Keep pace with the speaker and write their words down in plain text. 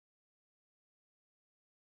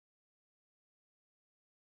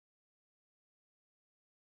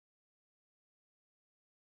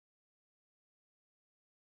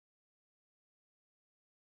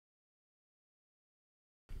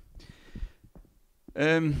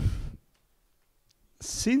Um,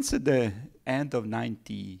 since the end of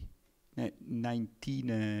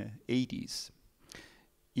 1980s,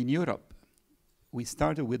 in Europe, we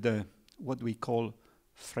started with what we call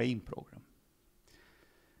frame program.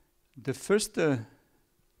 The first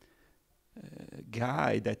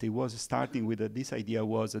guy that was starting with this idea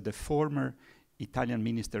was the former Italian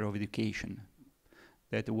Minister of Education,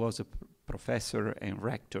 that was a professor and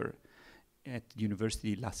rector at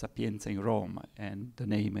University La Sapienza in Rome, and the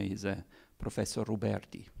name is Professor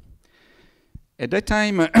Ruberti. At that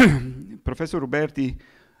time, Professor Ruberti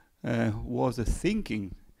was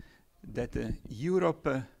thinking that Europe,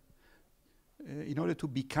 in order to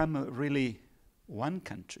become really one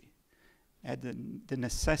country, had the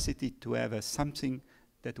necessity to have something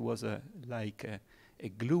that was like a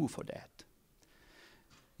glue for that.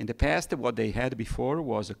 In the past, what they had before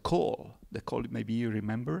was a coal. The coal, maybe you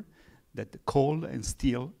remember, that the coal and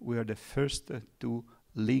steel were the first to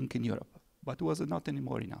link in Europe, but it was not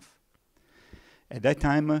anymore enough. At that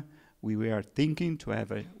time, we were thinking to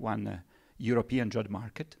have one European job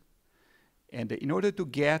market, and in order to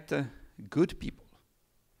get good people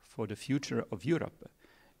for the future of Europe,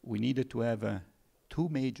 we needed to have two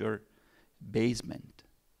major basements,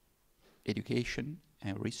 education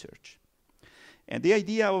and research. And the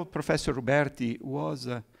idea of Professor Ruberti was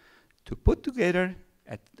to put together,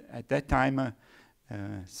 at that time,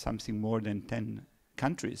 something more than 10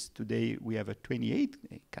 countries. Today we have 28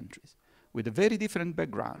 countries with a very different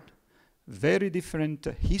background, very different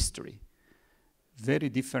history, very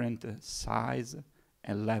different size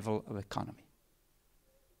and level of economy.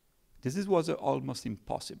 This was almost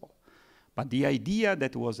impossible. But the idea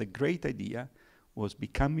that was a great idea was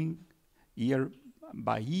becoming year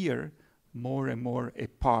by year more and more a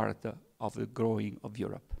part of the growing of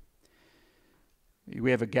Europe.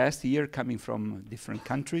 We have a guest here coming from different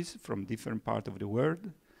countries, from different parts of the world.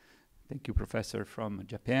 Thank you, Professor, from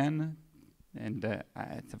Japan and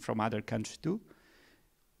from other countries too.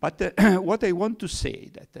 But what I want to say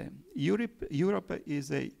that Europe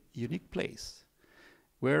is a unique place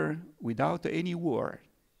where without any war,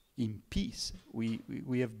 in peace, we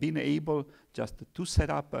have been able just to set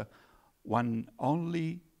up one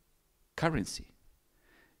only currency.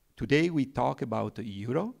 Today we talk about the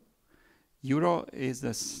euro. Euro is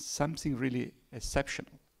something really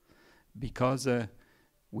exceptional because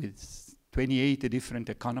with 28 different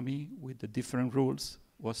economy with the different rules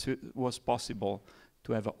was possible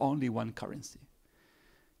to have only one currency.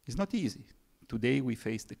 It's not easy. Today we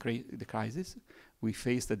face the crisis. We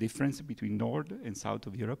face the difference between North and South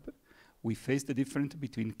of Europe. We face the difference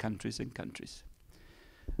between countries and countries.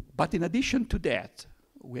 But in addition to that,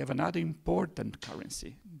 we have another important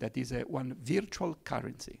currency that is one virtual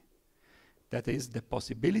currency. That is the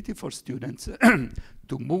possibility for students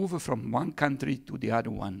to move from one country to the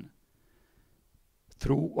other one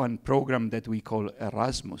through one program that we call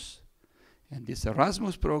Erasmus. And this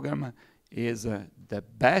Erasmus program is the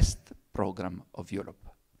best program of Europe.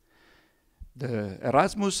 The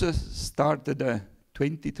Erasmus started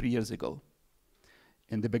 23 years ago.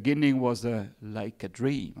 And the beginning was like a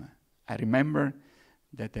dream. I remember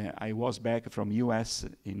that I was back from US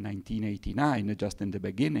in 1989, just in the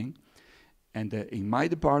beginning. And in my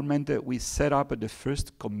department, we set up the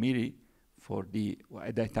first committee for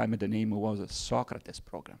at that time the name was a Socrates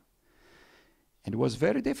program. And it was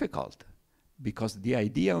very difficult because the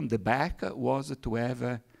idea on the back was to have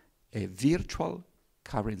a virtual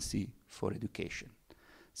currency for education.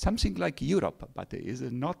 Something like Europe, but it is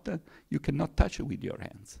not, you cannot touch it with your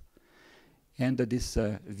hands. And this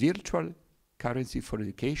virtual currency for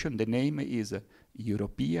education, the name is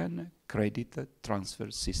European Credit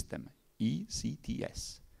Transfer System,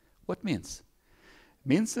 ECTS. What means?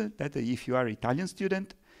 Means that if you are an Italian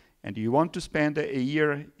student and you want to spend a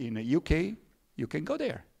year in the UK, you can go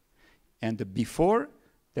there. And before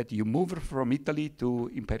that you move from Italy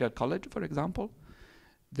to Imperial College, for example,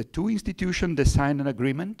 the two institutions sign an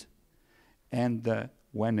agreement, and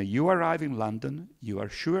when you arrive in London, you are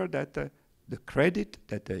sure that the credit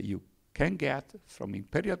that you can get from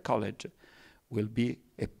Imperial College will be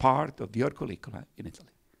a part of your curricula in Italy.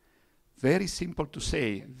 Very simple to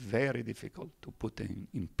say, very difficult to put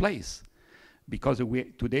in place, because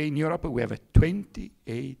today in Europe we have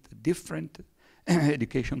 28 different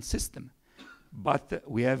education systems, but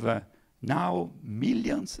we have now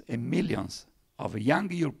millions and millions of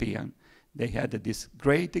young Europeans. They had this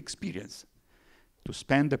great experience to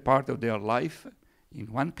spend a part of their life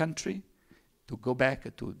in one country, to go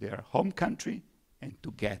back to their home country, and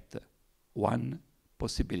to get one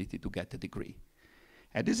possibility to get a degree.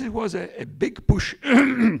 And this was a big push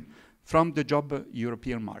from the job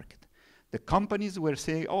European market. The companies were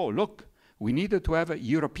saying, oh, look, we needed to have a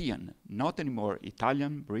European, not anymore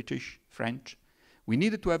Italian, British, French. We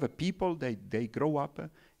needed to have a people that they grow up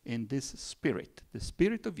in this spirit, the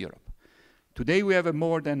spirit of Europe. Today we have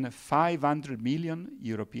more than 500 million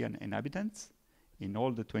European inhabitants in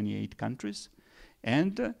all the 28 countries,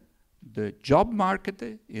 and the job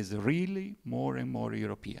market is really more and more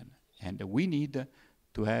European, and we need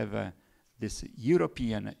to have this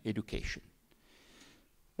European education.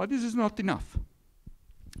 But this is not enough.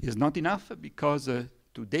 It's not enough because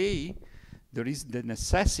today there is the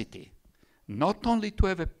necessity not only to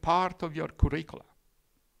have a part of your curricula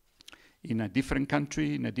in a different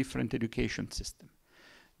country, in a different education system,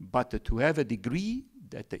 but to have a degree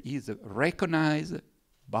that is recognized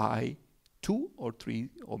by 2 or 3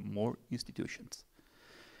 or more institutions.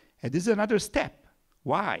 And this is another step.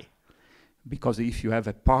 Why? Because if you have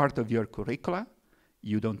a part of your curricula,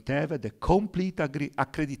 you don't have the complete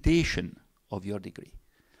accreditation of your degree.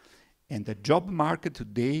 And the job market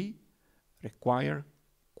today requires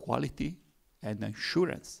quality and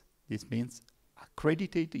assurance. This means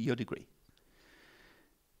accreditate your degree.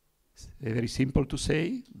 It's very simple to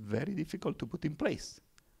say, very difficult to put in place.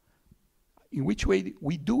 In which way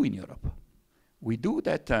we do in Europe? We do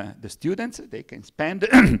that the students, they can spend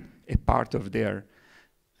a part of their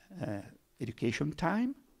education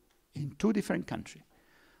time in 2 different countries.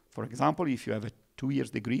 For example, if you have a 2-year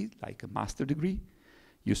degree, like a master degree,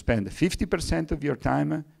 you spend 50% of your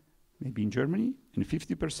time maybe in Germany and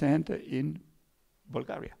 50% in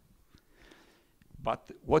Bulgaria.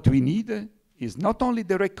 But what we need is not only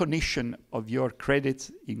the recognition of your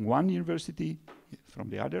credits in one university from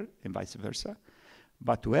the other and vice versa,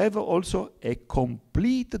 but to have also a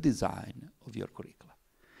complete design of your curricula.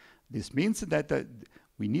 This means that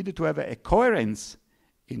we need to have a coherence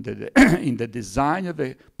in the, in the design of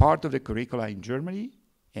the part of the curricula in Germany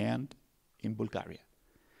and in Bulgaria.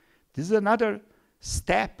 This is another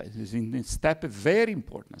step. This is a very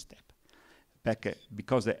important step.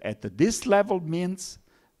 Because at this level means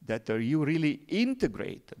that you really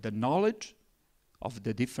integrate the knowledge of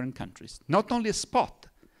the different countries. Not only a spot.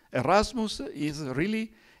 Erasmus is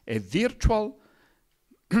really a virtual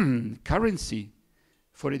currency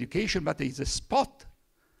for education, but it's a spot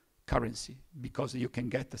currency because you can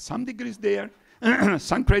get some degrees there,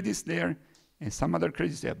 some credits there, and some other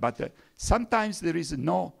credits there. But sometimes there is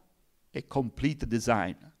no a complete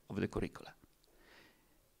design of the curricula.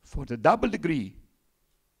 For the double degree,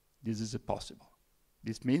 this is possible.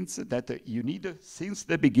 This means that you need, since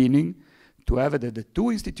the beginning, to have the 2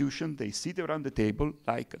 institutions, they sit around the table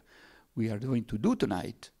like we are going to do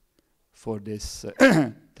tonight for this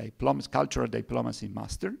cultural diplomacy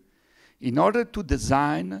master, in order to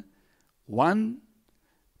design one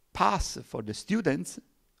path for the students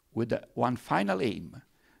with one final aim,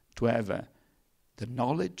 to have the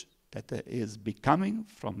knowledge that is becoming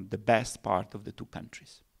from the best part of the 2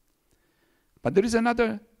 countries. But there is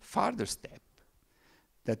another further step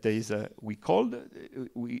that is,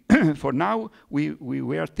 for now, we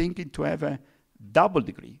were thinking to have a double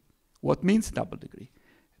degree. What means double degree?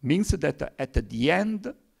 Means that at the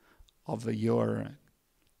end of your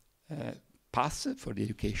path for the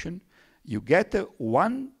education, you get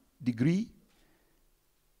 1 degree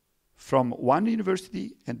from one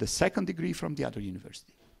university and the 2nd degree from the other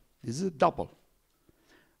university. This is a double.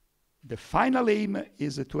 The final aim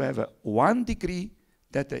is to have 1 degree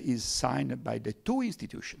that is signed by the 2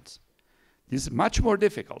 institutions. This is much more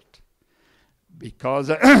difficult because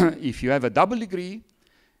if you have a double degree,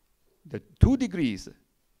 the 2 degrees,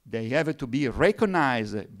 they have to be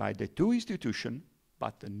recognized by the 2 institutions,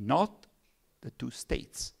 but not the 2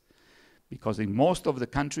 states. Because in most of the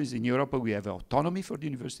countries in Europe, we have autonomy for the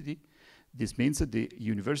university. This means that the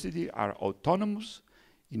universities are autonomous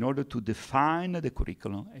in order to define the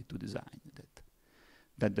curriculum and to design that.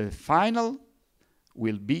 That the final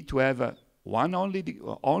will be to have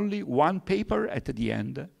only 1 paper at the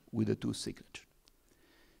end with the 2 signatures.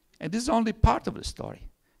 And this is only part of the story.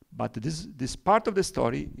 But this part of the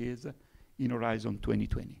story is in Horizon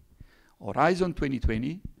 2020. Horizon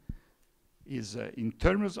 2020 is, in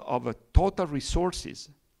terms of total resources,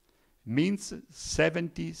 means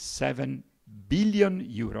 77 billion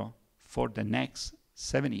euro for the next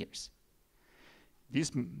 7 years.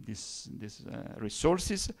 These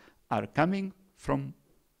resources are coming from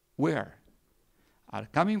where? Are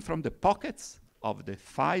coming from the pockets of the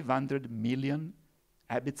 500 million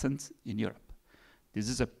inhabitants in Europe. This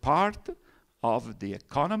is a part of the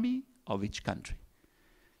economy of each country.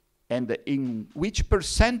 And in which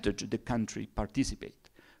percentage the country participate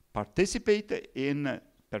in a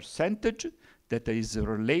percentage that is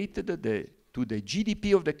related to the to the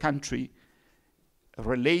GDP of the country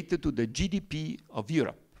related to the GDP of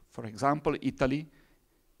Europe. For example, Italy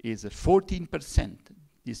is 14%.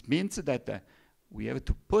 This means that we have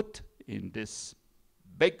to put in this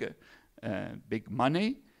big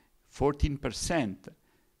money 14%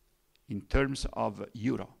 in terms of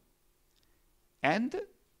euro. And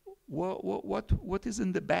what is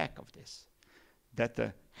in the back of this?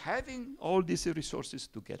 That having all these resources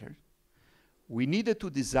together, we needed to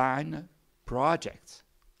design projects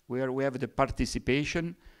where we have the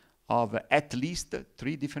participation of at least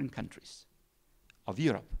 3 different countries of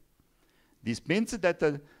Europe. This means that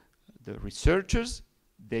the researchers,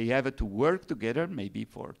 they have to work together maybe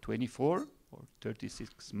for 24 or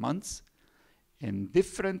 36 months in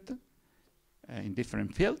different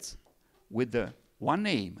fields with one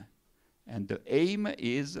aim. And the aim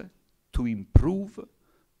is to improve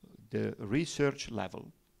the research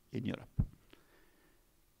level in Europe.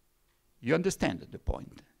 You understand the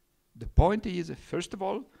point? The point is, first of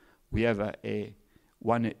all, we have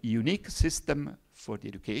one unique system for the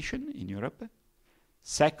education in Europe.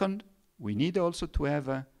 Second, we need also to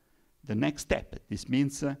have the next step. This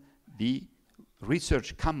means the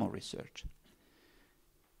research, common research.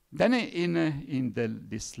 Then in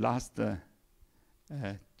this last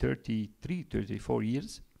 33, 34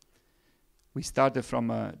 years, we started from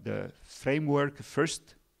the framework,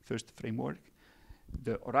 first framework.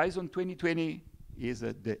 The Horizon 2020 is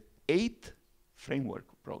the 8th framework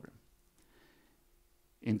program.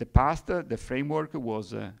 In the past, the framework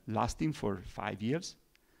was lasting for 5 years.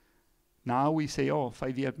 Now we say, oh,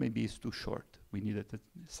 5 years maybe is too short. We needed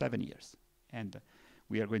 7 years. And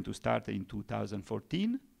we are going to start in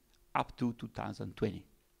 2014 up to 2020.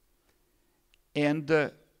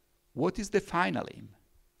 And what is the final aim?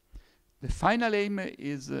 The final aim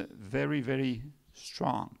is very, very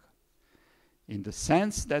strong in the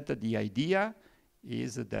sense that the idea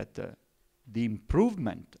is that the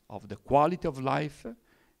improvement of the quality of life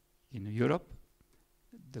in Europe,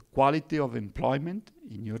 the quality of employment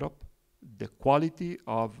in Europe, the quality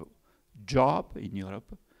of job in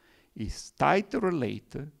Europe is tightly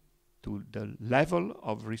related to the level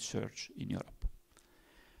of research in Europe.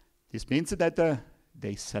 This means that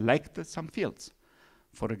they select some fields.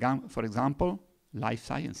 For example, life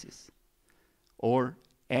sciences, or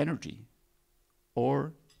energy,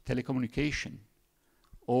 or telecommunication,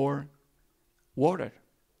 or water,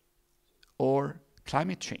 or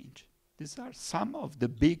climate change. These are some of the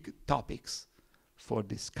big topics for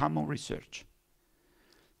this common research.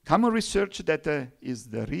 Common research that is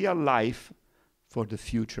the real life for the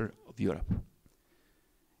future of Europe.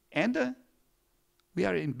 And we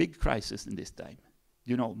are in big crisis in this time.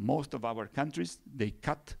 You know, most of our countries, they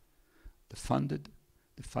cut the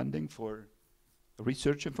funding for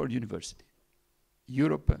research and for university.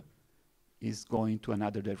 Europe is going to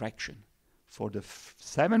another direction. For the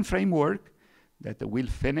 7th framework that will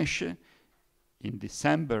finish in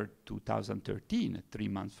December 2013, 3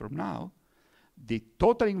 months from now, the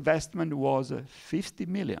total investment was 50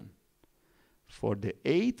 million. For the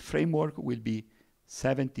 8th framework will be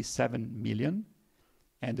 77 million,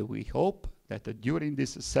 and we hope that during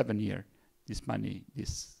this 7 year, this money,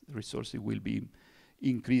 this resources will be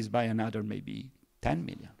increased by another maybe 10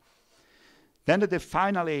 million. Then the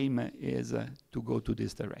final aim is to go to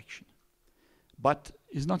this direction. But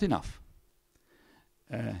it's not enough.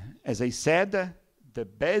 As I said, the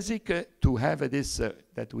basic to have this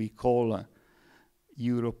that we call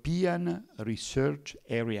European research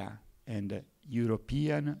area and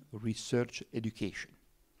European research education.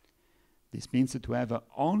 This means to have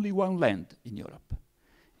only one land in Europe,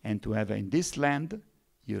 and to have in this land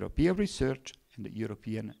European research and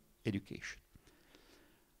European education.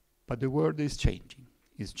 But the world is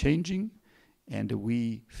changing, and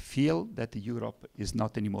we feel that Europe is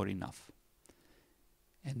not anymore enough.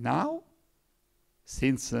 And now,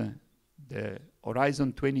 since the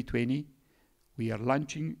Horizon 2020, we are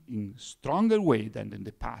launching in stronger way than in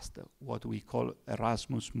the past what we call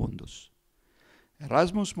Erasmus Mundus.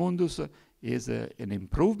 Erasmus Mundus is an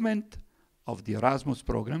improvement of the Erasmus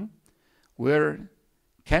program where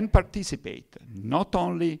can participate not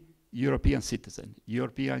only European citizens,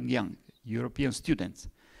 European young, European students,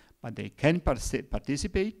 but they can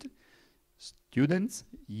participate students,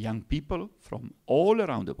 young people from all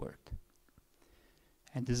around the world.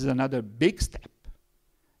 And this is another big step,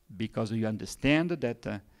 because you understand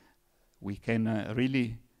that we can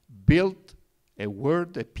really build a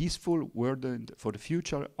world, a peaceful world for the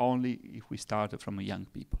future, only if we start from young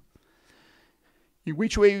people. In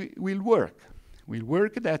which way we'll work? We'll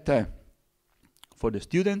work that for the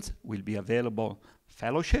students will be available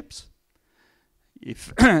fellowships.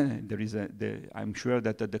 if I'm sure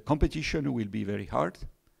that the competition will be very hard,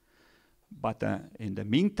 but in the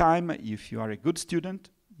meantime, if you are a good student,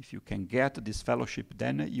 if you can get this fellowship,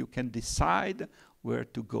 then you can decide where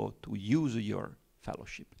to go to use your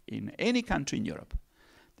fellowship in any country in Europe.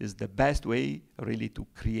 This is the best way really to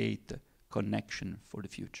create connection for the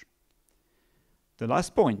future. The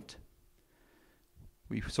last point,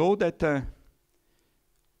 we saw that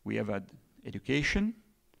we have education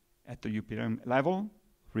at the European level,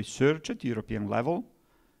 research at the European level,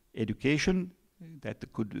 education that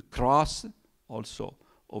could cross also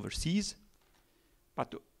overseas.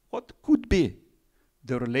 But what could be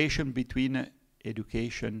the relation between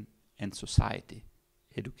education and society,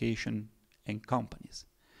 education and companies?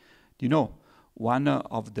 You know, one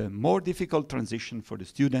of the more difficult transition for the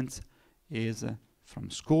students is from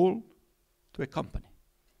school to a company.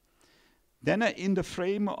 Then in the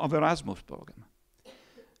frame of Erasmus program,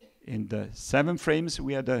 in the 7 frames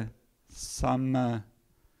we had some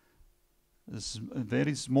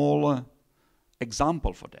very small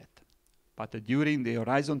example for that. But during the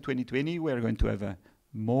Horizon 2020 we are going to have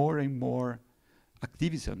more and more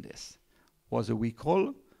activities on this. What we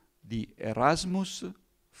call the Erasmus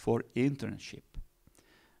for internship.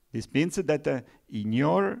 This means that in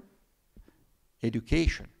your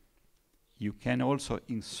education you can also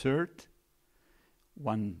insert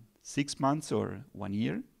 6 months or 1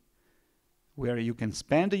 year where you can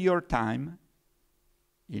spend your time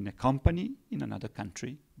in a company in another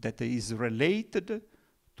country that is related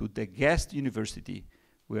to the guest university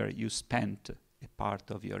where you spent a part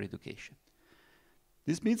of your education.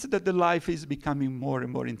 This means that the life is becoming more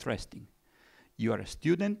and more interesting. You are a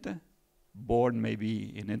student, born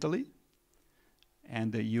maybe in Italy,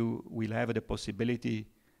 and you will have the possibility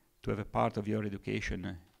to have a part of your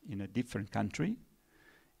education in a different country,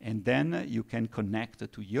 and then you can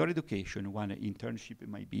connect to your education when an internship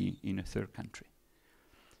might be in a third country.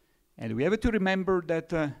 And we have to remember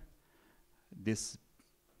that this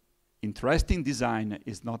interesting design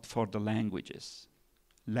is not for the languages.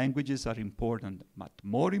 Languages are important, but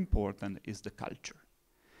more important is the culture.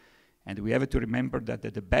 And we have to remember that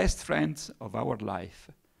the best friends of our life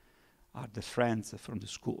are the friends from the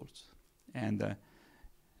schools. And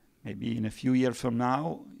maybe in a few years from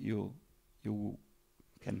now, you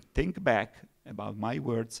can think back about my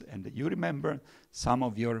words and you remember some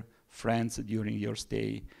of your friends during your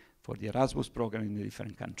stay for the Erasmus program in a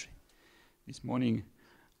different country. This morning,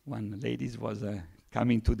 one lady was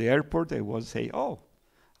coming to the airport, I was saying, oh,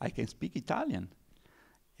 I can speak Italian.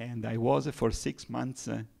 And I was for 6 months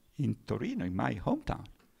in Turin, in my hometown.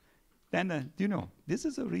 Then, you know, this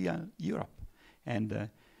is a real Europe. And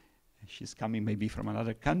she's coming maybe from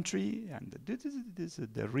another country, and this is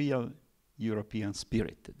the real European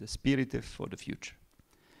spirit, the spirit for the future.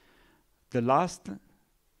 The last,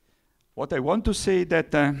 what I want to say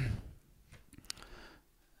that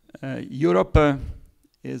Europe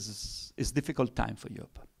is difficult time for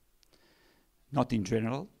Europe. Not in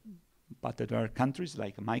general, but there are countries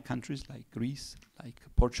like my countries, like Greece, like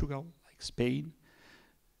Portugal, like Spain,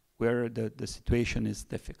 where the situation is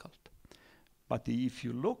difficult. But if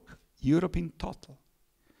you look Europe in total,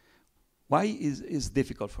 why is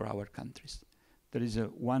difficult for our countries? There is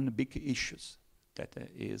one big issue that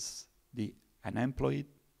is the unemployed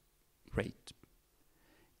rate.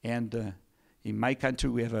 And in my country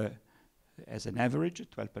we have as an average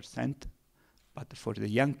 12%, but for the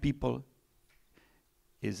young people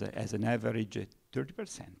is as an average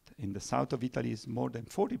 30%. In the south of Italy is more than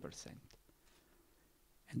 40%.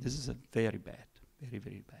 And this is very bad, very,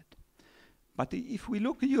 very bad. But if we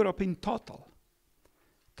look at Europe in total,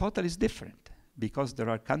 total is different because there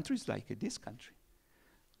are countries like this country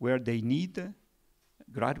where they need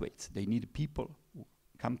graduates, they need people who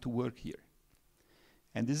come to work here.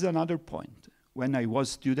 And this is another point. When I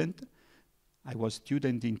was student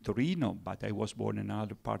in Torino, but I was born in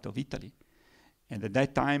another part of Italy. And at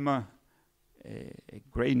that time, a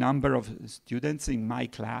great number of students in my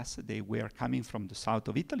class, they were coming from the south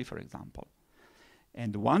of Italy, for example.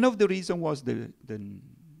 And one of the reasons was the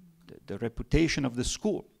reputation of the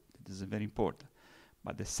school. This is very important.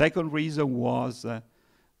 But the second reason was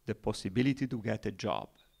the possibility to get a job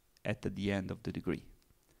at the end of the degree.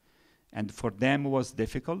 And for them it was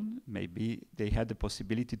difficult. Maybe they had the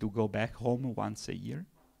possibility to go back home once a year.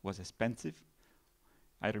 It was expensive.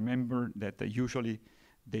 I remember that usually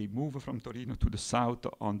they move from Torino to the south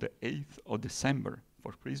on the 8th of December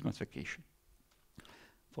for Christmas vacation.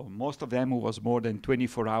 For most of them, it was more than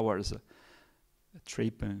 24 hours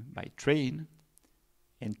trip by train.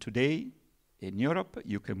 And today, in Europe,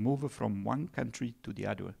 you can move from one country to the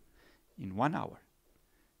other in 1 hour.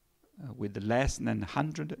 with less than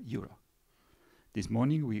 €100. This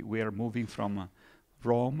morning we are moving from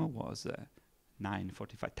Rome, was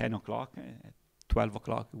 9:45, 10 o'clock. At 12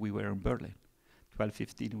 o'clock we were in Berlin.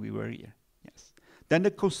 12:15 we were here. Yes. Then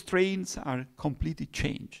the constraints are completely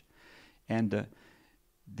changed. And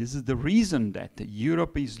this is the reason that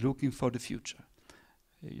Europe is looking for the future.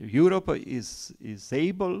 Europe is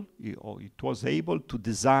able, or it was able to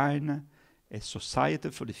design a society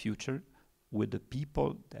for the future with the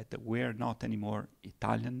people that were not anymore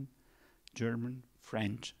Italian, German,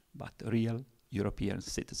 French, but real European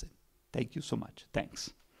citizens. Thank you so much.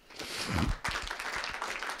 Thanks.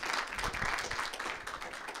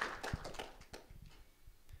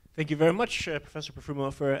 Thank you very much, Professor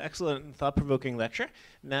Profumo, for an excellent and thought-provoking lecture.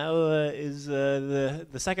 Now is the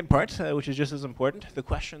second part, which is just as important, the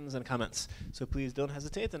questions and comments. So please don't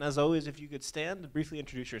hesitate, and as always, if you could stand, briefly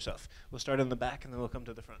introduce yourself. We'll start in the back, and then we'll come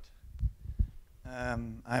to the front.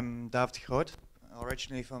 I'm David Groot,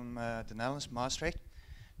 originally from the Netherlands, Maastricht.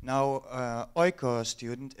 Now OICO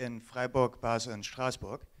student in Freiburg, Basel, and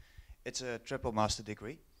Strasbourg. It's a triple master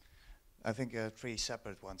degree. I think 3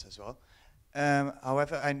 separate ones as well.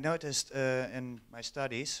 However, I noticed in my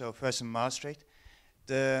studies, so first in Maastricht,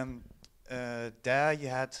 there you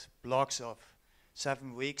had blocks of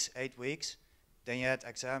 7 weeks, 8 weeks. Then you had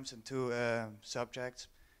exams in 2 subjects,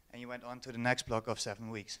 and you went on to the next block of 7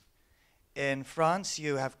 weeks. In France,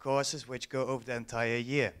 you have courses which go over the entire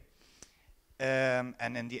year.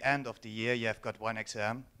 And in the end of the year, you have got 1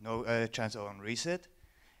 exam, no chance on resit.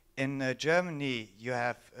 In Germany, you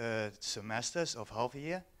have semesters of half a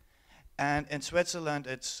year. And in Switzerland,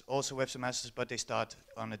 it's also with semesters, but they start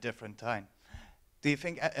on a different time. Do you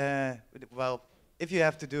think, well, if you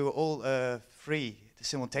have to do all 3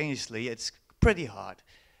 simultaneously, it's pretty hard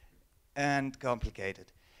and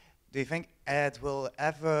complicated. Do you think it will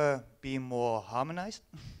ever be more harmonized?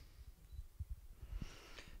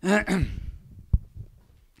 You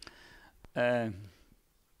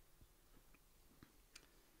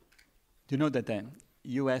know that the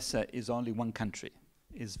US is only one country.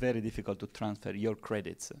 It's very difficult to transfer your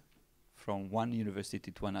credits from one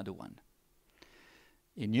university to another one.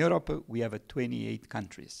 In Europe, we have 28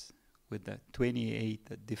 countries with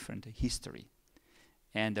 28 different history.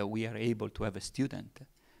 And we are able to have a student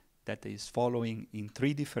that is following in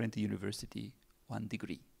 3 different universities 1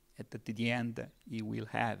 degree. At the end, he will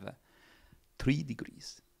have 3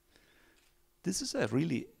 degrees. This is a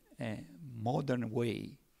really modern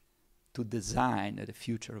way to design the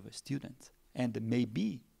future of a student, and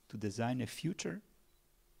maybe to design a future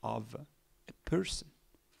of a person.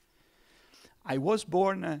 I was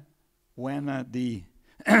born when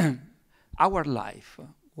our life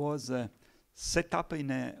was set up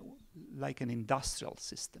in like an industrial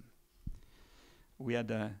system. We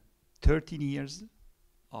had 13 years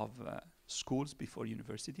of schools before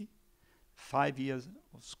university, 5 years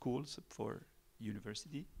of schools for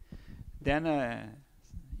university, then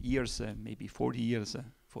years, maybe 40 years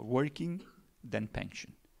for working, then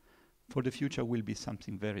pension. For the future will be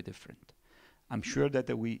something very different. I'm sure that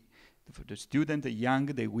for the student, young,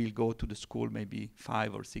 they will go to the school maybe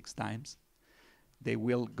 5 or 6 times. They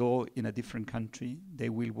will go in a different country. They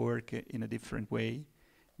will work in a different way.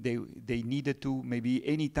 They needed to maybe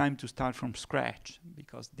any time to start from scratch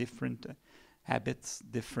because different habits,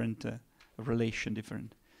 different relation,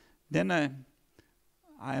 different. Then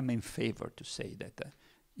I am in favor to say that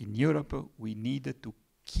in Europe we needed to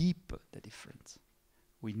keep the difference.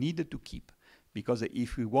 We needed to keep, because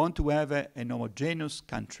if we want to have an homogeneous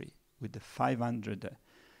country with 500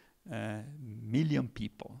 million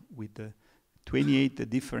people, with 28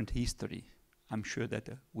 different history, I'm sure that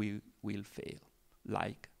we will fail,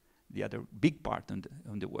 like the other big part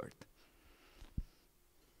on the world.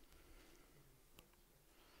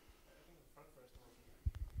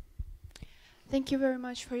 Thank you very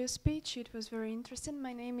much for your speech. It was very interesting.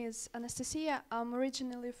 My name is Anastasia. I'm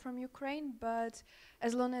originally from Ukraine, but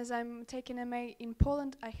as long as I'm taking MA in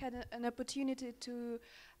Poland, I had an opportunity to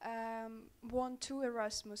won 2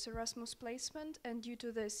 Erasmus placement, and due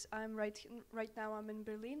to this, I'm right now I'm in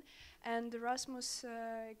Berlin, and Erasmus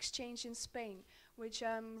exchange in Spain, which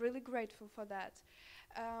I'm really grateful for that.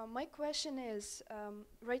 My question is,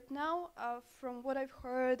 right now, from what I've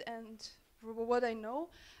heard and what I know,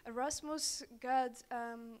 Erasmus got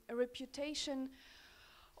a reputation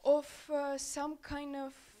of some kind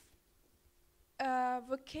of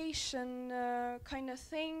vacation kind of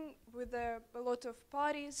thing with a lot of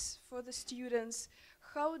parties for the students.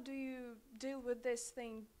 How do you deal with this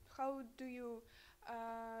thing? How do you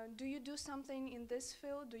do something in this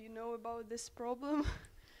field? Do you know about this problem?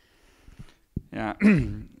 Yeah.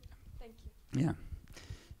 Thank you. Yeah.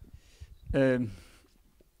 Um,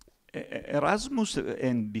 Erasmus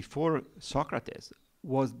and before Socrates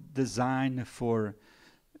was designed for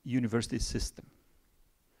university system.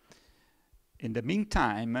 In the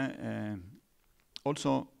meantime,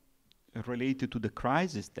 also related to the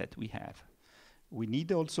crisis that we have, we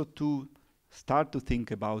need also to start to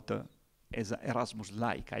think about as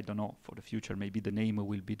Erasmus-like, I don't know, for the future maybe the name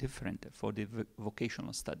will be different, for the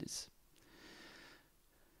vocational studies.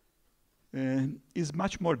 Is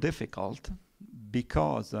much more difficult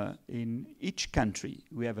because in each country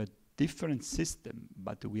we have a different system,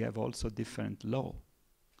 but we have also different law.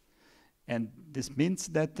 And this means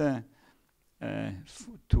that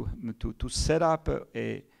to set up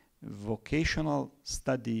a vocational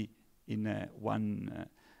study in one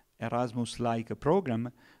Erasmus-like program,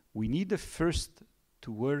 we need first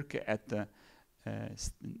to work at the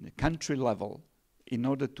country level in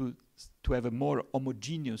order to have a more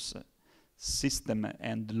homogeneous system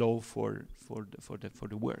and law for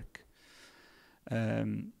the work.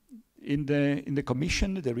 In the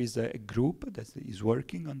Commission, there is a group that is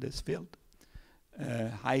working on this field.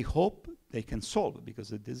 I hope they can solve, because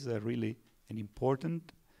this is really an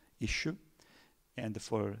important issue. And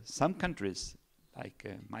for some countries, like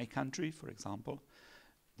my country, for example,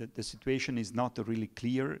 the situation is not really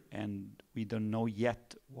clear, and we don't know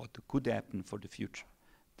yet what could happen for the future.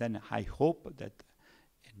 Then I hope that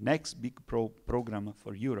next big program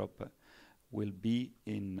for Europe will be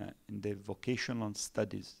in the vocational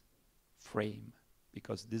studies frame,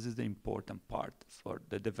 because this is the important part for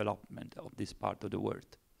the development of this part of the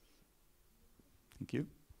world. Thank you.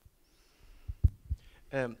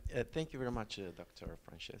 Thank you very much, Dr.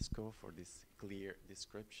 Francesco, for this clear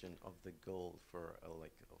description of the goal for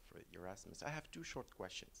Erasmus. I have two short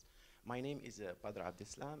questions. My name is Badr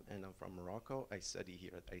Abdeslam, and I'm from Morocco. I study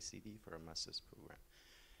here at ICD for a master's program.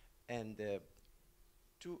 And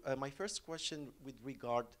my first question with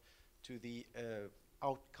regard to the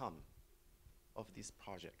outcome of this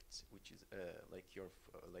project, which is like you're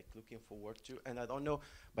looking forward to. And I don't know,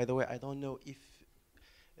 by the way, I don't know if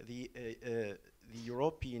the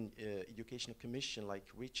European Educational Commission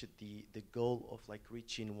reached the goal of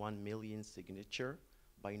reaching 1 million signature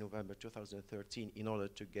by November 2013 in order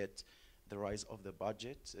to get the rise of the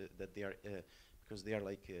budget that they are because they are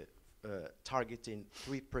targeting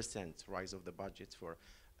 3% rise of the budget for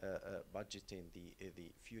budgeting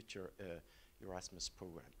the future Erasmus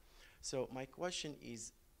program. So my question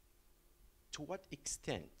is, to what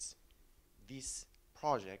extent this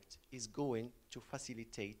project is going to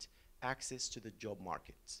facilitate access to the job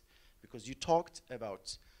market? Because you talked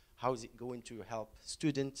about how is it going to help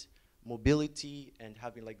student mobility and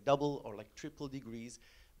having double or triple degrees,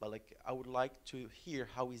 but I would like to hear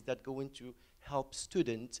how is that going to help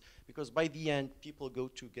students, because by the end people go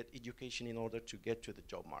to get education in order to get to the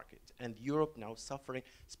job market, and Europe now suffering,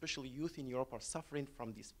 especially youth in Europe are suffering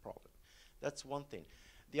from this problem. That's one thing.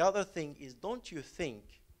 The other thing is, don't you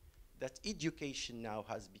think that education now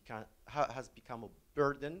has become a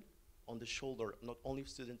burden on the shoulder, not only of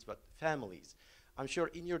students, but families? I'm sure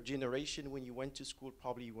in your generation, when you went to school,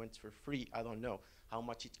 probably you went for free. I don't know how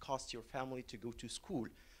much it cost your family to go to school.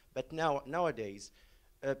 But nowadays,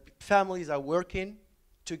 families are working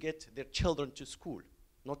to get their children to school,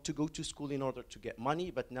 not to go to school in order to get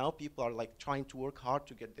money, but now people are trying to work hard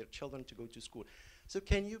to get their children to go to school. So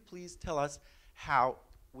can you please tell us how,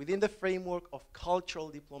 within the framework of cultural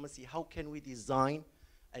diplomacy, how can we design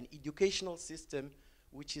an educational system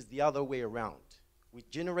which is the other way around? We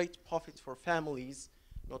generate profits for families,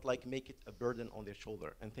 not make it a burden on their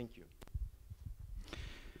shoulder. And thank you.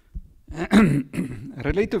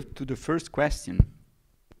 Related to the first question,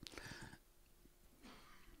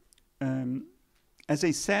 as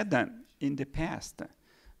I said, in the past,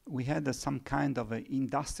 we had some kind of an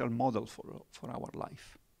industrial model for our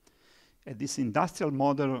life. And this industrial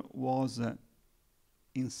model was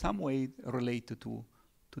in some way related to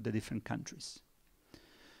the different countries.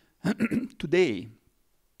 Today,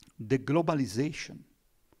 the globalization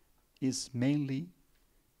is mainly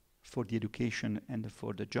for the education and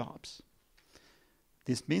for the jobs.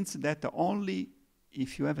 This means that only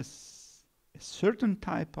if you have a certain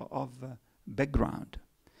type of background,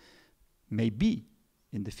 maybe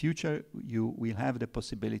in the future you will have the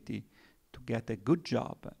possibility to get a good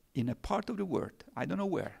job in a part of the world, I don't know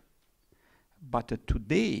where. But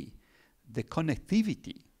today, the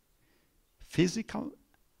connectivity, physical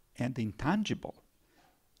and intangible,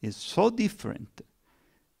 is so different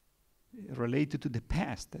related to the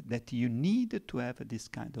past that you need to have this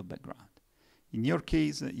kind of background. In your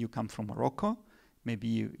case, you come from Morocco. Maybe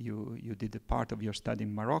you did a part of your study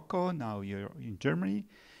in Morocco. Now you're in Germany.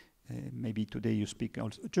 maybe today you speak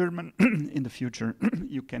also German, in the future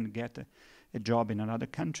you can get a job in another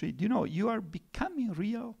country. You know, you are becoming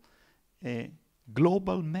real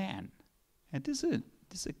global man. And this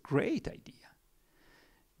is a great idea.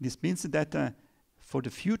 This means that for the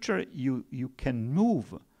future you can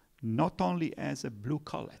move not only as a blue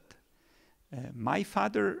collar. My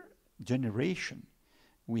father generation,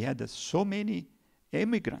 we had so many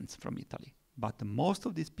immigrants from Italy, but most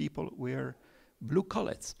of these people were blue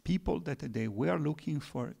collars, people that they were looking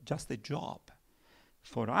for just a job.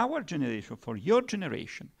 For our generation, for your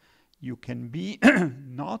generation, you can be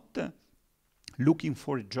not looking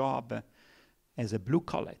for a job as a blue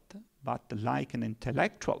collar, but like an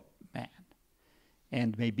intellectual man.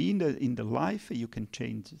 And maybe in the life you can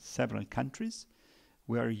change several countries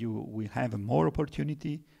where you will have more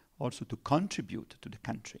opportunity also to contribute to the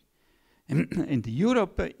country. And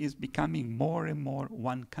Europe is becoming more and more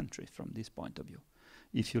one country from this point of view.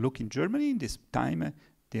 If you look in Germany, in this time,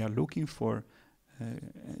 they are looking for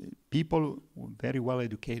people very well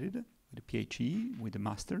educated, with a PhD, with a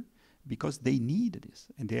master, because they need this.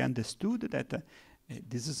 And they understood that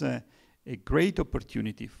this is a great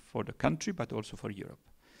opportunity for the country, but also for Europe.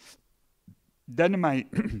 Then my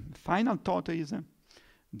final thought is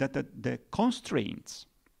that the constraints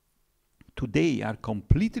today are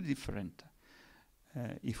completely different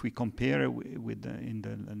if we compare with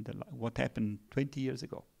what happened 20 years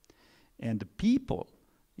ago. And the people,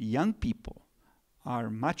 young people, are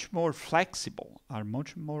much more flexible, are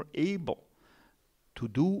much more able to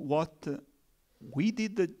do what we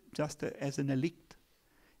did just as an elite.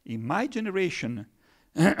 In my generation,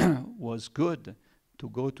 was good to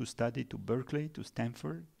go to study to Berkeley, to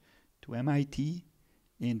Stanford, to MIT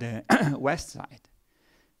in the West Side.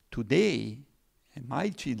 Today, my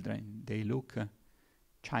children, they look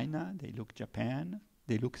China, they look Japan,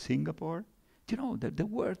 they look Singapore. You know, the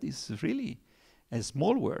world is really a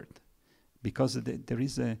small world because there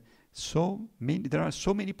are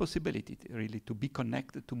so many possibilities really to be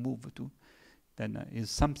connected, to move to. Then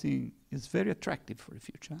is very attractive for the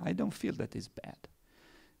future. I don't feel that is bad.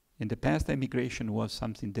 In the past, immigration was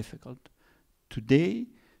something difficult. Today,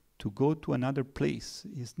 to go to another place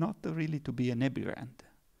is not really to be an immigrant.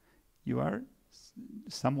 You are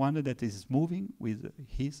someone that is moving with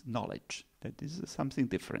his knowledge. That is something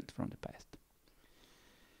different from the past.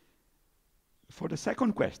 For the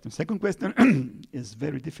second question is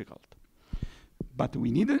very difficult. But we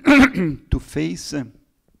need to face,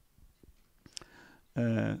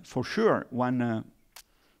 for sure, one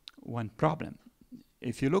problem.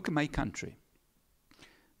 If you look at my country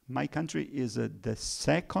is the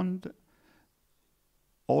second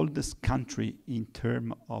oldest country in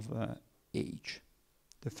terms of age.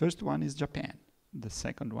 The first one is Japan, the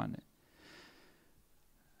second one.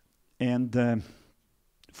 And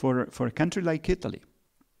for a country like Italy,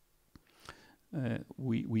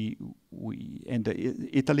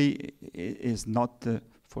 Italy is not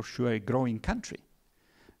for sure a growing country.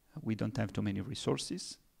 We don't have too many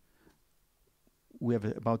resources. We have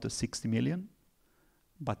about 60 million,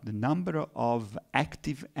 but the number of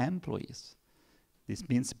active employees, this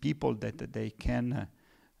means people that they can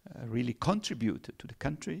really contribute to the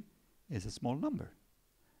country, is a small number,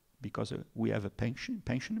 because we have a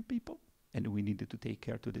pension people, and we needed to take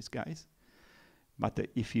care to these guys. But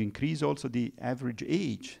if you increase also the average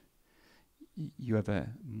age, you have a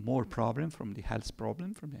more problem from the health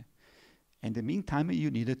problem. In the meantime,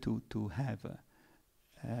 you needed to have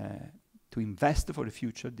to invest for the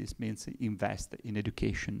future. This means invest in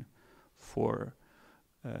education for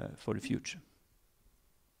the future.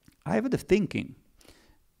 I have the thinking,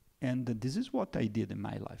 and this is what I did in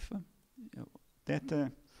my life,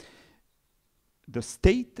 that the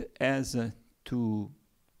state has to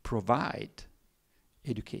provide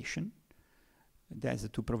education. It has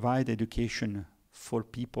to provide education for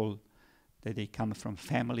people that they come from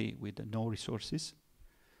family with no resources.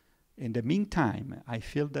 In the meantime, I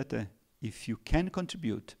feel that if you can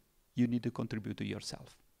contribute, you need to contribute to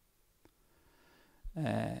yourself.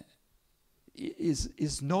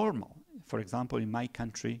 Is normal, for example, in my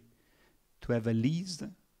country, to have a lease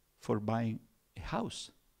for buying a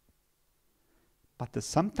house. But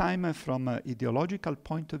sometimes from an ideological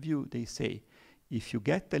point of view, they say, if you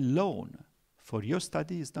get a loan for your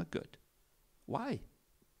study, it's not good. Why?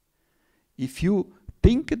 If you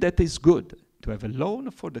think that it's good to have a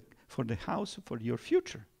loan for the house for your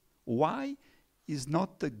future, why is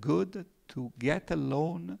not good to get a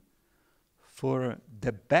loan for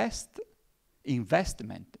the best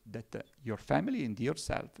investment that your family and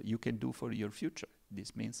yourself you can do for your future?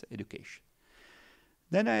 This means education.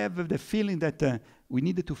 Then I have the feeling that we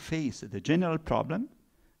needed to face the general problem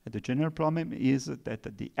The general problem is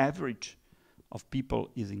that the average of people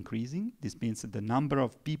is increasing. This means that the number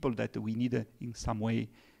of people that we need in some way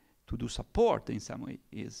to do support in some way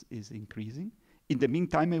is increasing. In the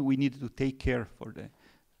meantime, we need to take care for the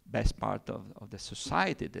best part of the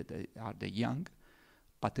society that are the young,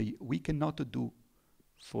 but we cannot do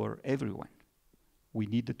for everyone. We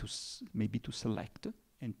need to maybe to select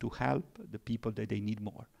and to help the people that they need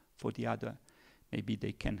more. For the other, maybe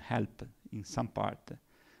they can help in some part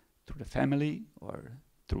through the family or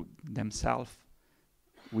through themselves.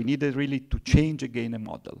 We needed really to change again a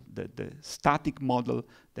model. The static model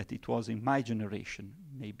that it was in my generation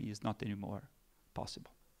maybe is not anymore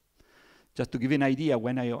possible. Just to give you an idea,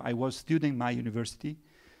 when I was studying my university,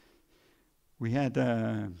 we had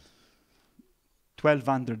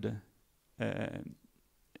 1,200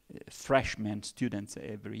 freshman students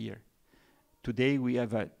every year. Today we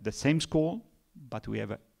have the same school, but we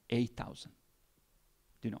have 8,000.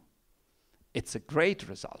 You know, it's a great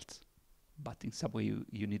result, but in some way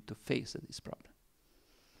you need to face this problem.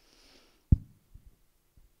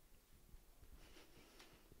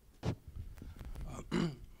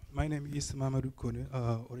 My name is Mamadou Kone,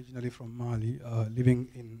 originally from Mali, living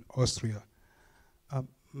in Austria.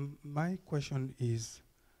 My question is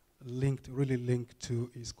really linked to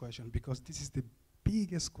his question, because this is the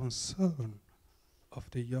biggest concern of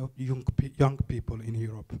the young people in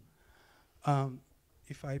Europe.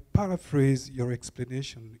 If I paraphrase your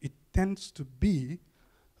explanation, it tends to be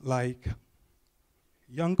like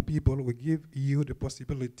young people will give you the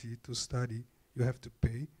possibility to study, you have to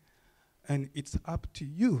pay, and it's up to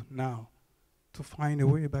you now to find a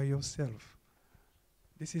way by yourself.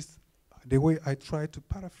 This is the way I try to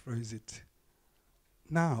paraphrase it.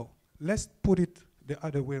 Now, let's put it the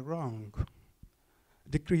other way around.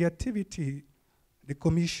 The creativity the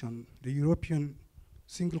Commission, the European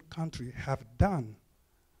single country, have done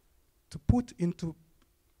to put into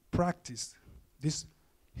practice this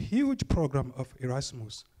huge program of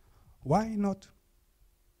Erasmus, why not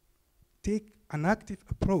take an active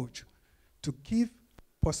approach to give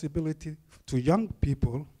possibility to young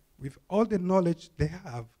people with all the knowledge they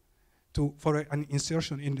have for an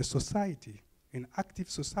insertion in the society, in active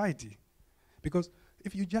society? Because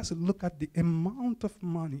if you just look at the amount of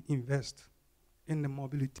money invested in the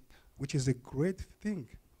mobility, which is a great thing,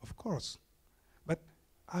 of course, but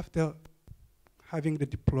after having the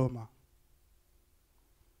diploma,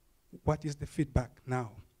 what is the feedback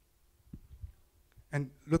now? And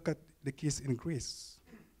look at the case in Greece,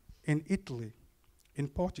 in Italy, in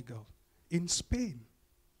Portugal, in Spain.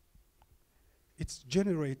 It's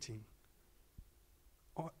generating.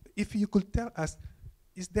 Or if you could tell us,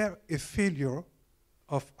 is there a failure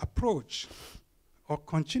of approach or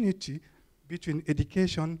continuity between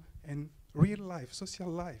education and real life, social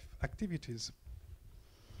life activities?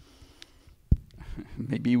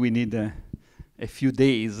 Maybe we need a few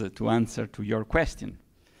days to answer to your question.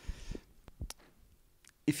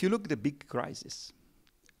 If you look at the big crisis,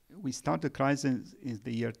 we started the crisis in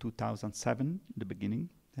the year 2007, the beginning,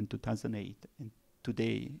 and 2008, and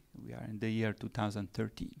today we are in the year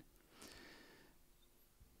 2013.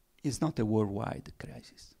 It's not a worldwide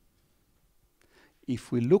crisis.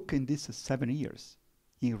 If we look in these 7 years,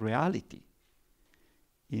 in reality,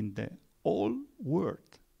 in the whole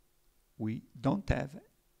world, we don't have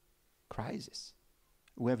crisis.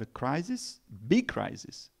 We have a crisis, big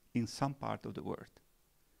crisis, in some part of the world,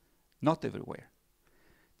 not everywhere.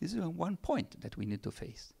 This is one point that we need to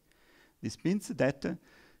face. This means that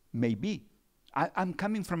maybe, I'm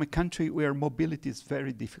coming from a country where mobility is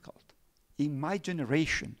very difficult. In my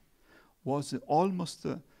generation, was almost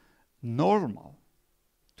normal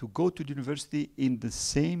to go to the university in the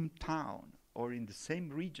same town or in the same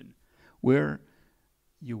region where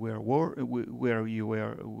you were born,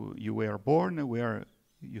 where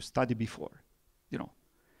you studied before. You know,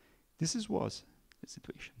 this was the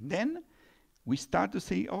situation. Then we start to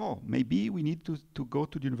say, oh, maybe we need to go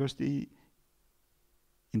to the university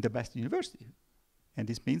in the best university. And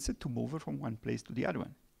this means to move from one place to the other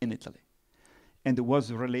one in Italy. And it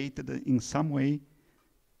was related in some way,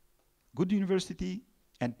 good university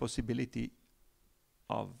and possibility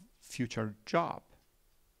of future job.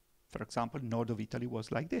 For example, north of Italy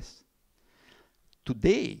was like this.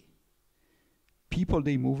 Today, people,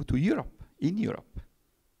 they move to Europe, in Europe.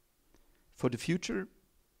 For the future,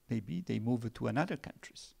 maybe they move to other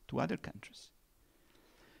countries.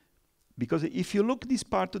 Because if you look this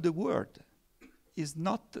part of the world, is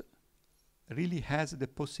not really has the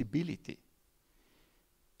possibility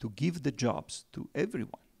to give the jobs to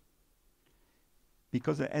everyone.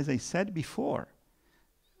 Because as I said before,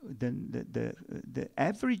 the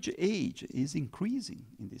average age is increasing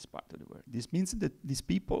in this part of the world. This means that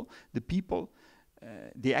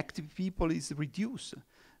the active people is reduced.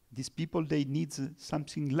 These people, they need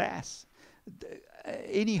something less.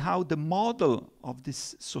 Anyhow, the model of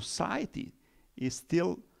this society is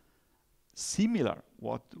still similar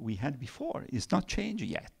what we had before. It's not changed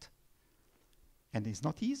yet. And it's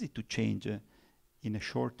not easy to change in a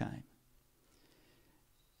short time.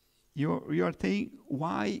 You are saying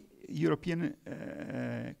why European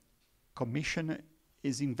Commission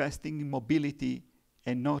is investing in mobility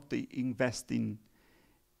and not investing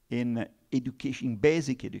in education,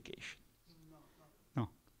 basic education? No.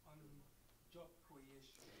 On job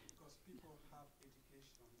creation, because people have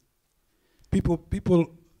education.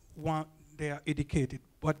 People want, they are educated,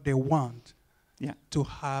 but they want to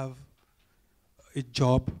have a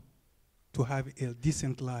job, to have a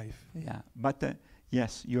decent life. Yeah, but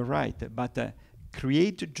yes, you're right. But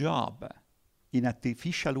create a job in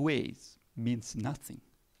artificial ways means nothing.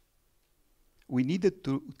 We needed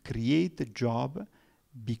to create a job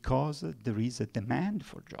because there is a demand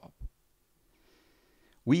for job.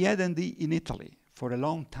 We had in Italy for a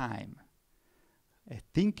long time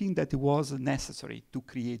thinking that it was necessary to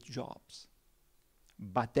create jobs.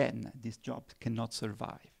 But then these jobs cannot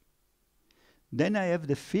survive. Then I have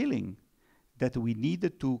the feeling that we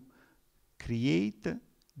needed to create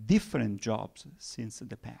different jobs since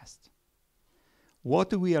the past.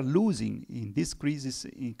 What we are losing in this crisis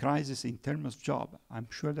in terms of job, I'm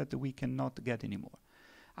sure that we cannot get anymore.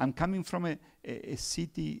 I'm coming from a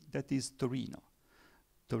city that is Torino.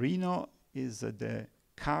 Torino is the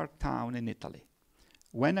car town in Italy.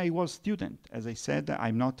 When I was student, as I said,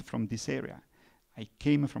 I'm not from this area. I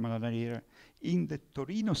came from another area. In the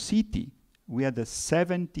Torino city, we had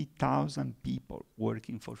 70,000 people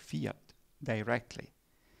working for Fiat directly.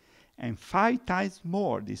 And 5 times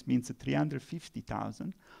more, this means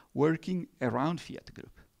 350,000, working around Fiat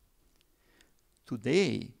Group.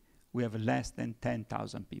 Today, we have less than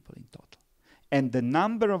 10,000 people in total. And the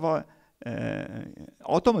number of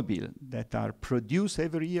automobiles that are produced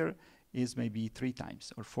every year is maybe 3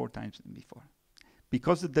 times or 4 times than before.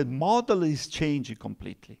 Because the model is changing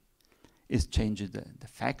completely. It's changing the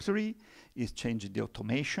factory, it's changing the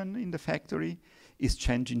automation in the factory, it's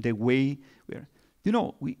changing the way we're... You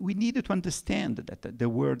know, we needed to understand that the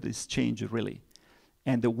world is changing really.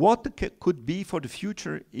 And what could be for the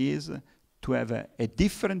future is to have a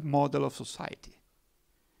different model of society.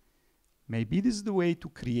 Maybe this is the way to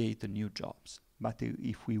create new jobs. But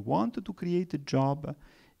if we wanted to create a job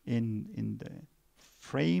in the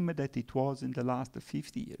frame that it was in the last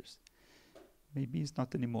 50 years, maybe it's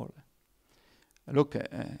not anymore. Look,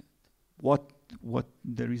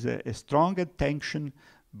 there is a strong attention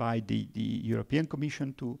by the European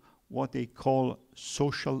Commission to what they call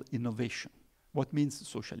social innovation. What means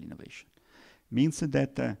social innovation? Means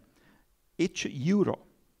that each euro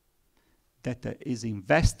that is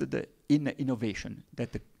invested in innovation,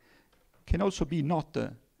 that can also be not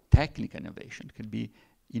technical innovation, can be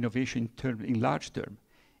innovation in large term,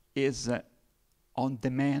 is on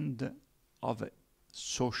demand of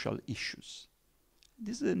social issues.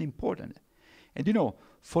 This is an important. And you know,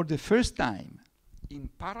 for the first time, in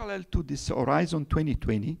parallel to this Horizon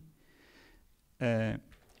 2020,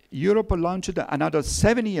 Europe launched another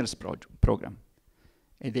 7 years program,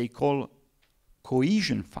 and they call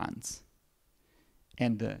cohesion funds.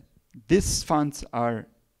 And these funds are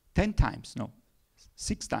 10 times, no,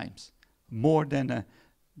 6 times more than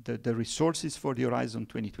the resources for the Horizon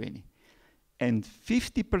 2020. And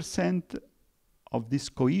 50% of these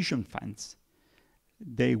cohesion funds,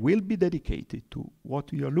 they will be dedicated to what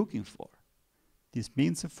we are looking for. This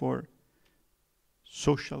means for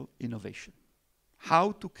social innovation.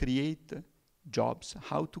 How to create jobs,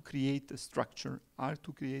 how to create a structure, how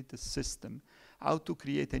to create a system, how to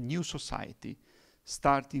create a new society,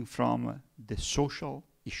 starting from the social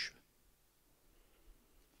issue.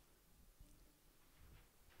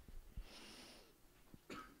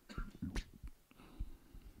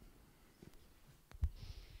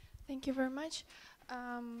 Thank you very much.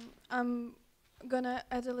 I'm gonna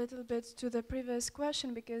add a little bit to the previous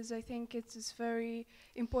question because I think it is very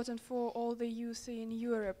important for all the youth in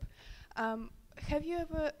Europe. Have you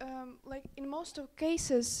ever, like in most of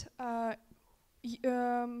cases,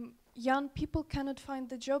 young people cannot find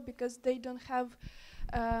the job because they don't have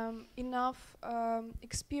enough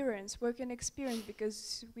working experience,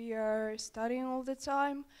 because we are studying all the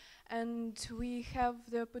time and we have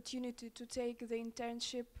the opportunity to take the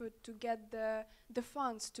internship, to get the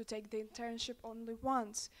funds to take the internship only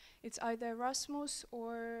once. It's either Erasmus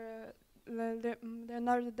or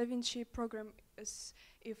Leonardo da Vinci program,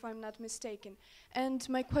 if I'm not mistaken. And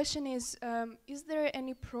my question is there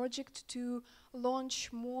any project to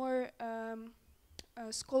launch more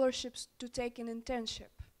scholarships to take an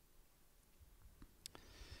internship?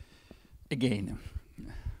 Again,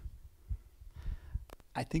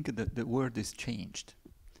 I think that the world is changed.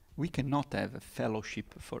 We cannot have a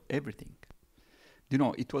fellowship for everything. You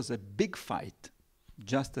know, it was a big fight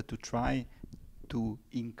just to try to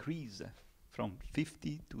increase from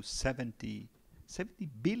 50 to 70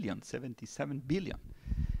 billion, 77 billion.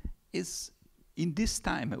 Is in this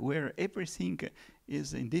time where everything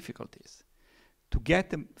is in difficulties, to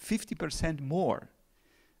get 50% more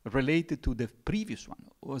related to the previous one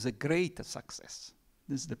was a great success.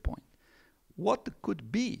 This is the point. What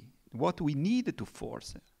could be, what we need to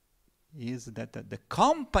force is that the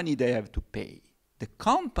company they have to pay. The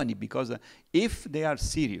company, because if they are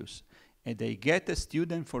serious and they get a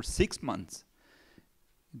student for 6 months,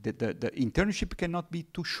 the internship cannot be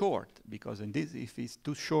too short, because in this, if it's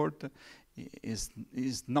too short, is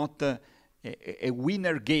not a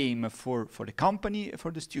winner game for the company,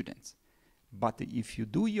 for the students. But if you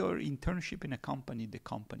do your internship in a company, the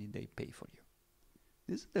company, they pay for you.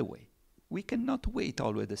 This is the way. We cannot wait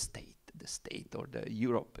always the state or the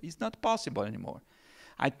Europe. It's not possible anymore.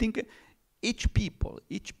 I think each people,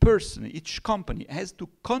 each person, each company has to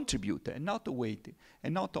contribute and not wait,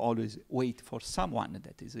 and not always wait for someone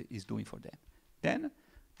that is doing for them. Then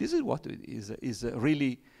this is what is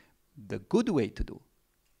really the good way to do.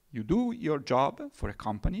 You do your job for a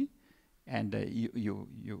company, and you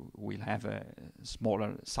will have a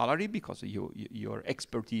smaller salary because your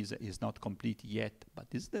expertise is not complete yet, but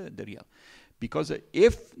this is the real. Because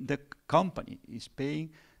if the company is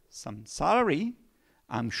paying some salary,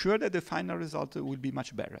 I'm sure that the final result will be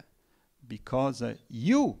much better, because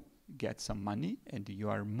you get some money and you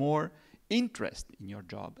are more interested in your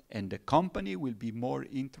job, and the company will be more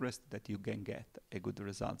interested that you can get a good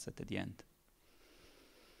results at the end.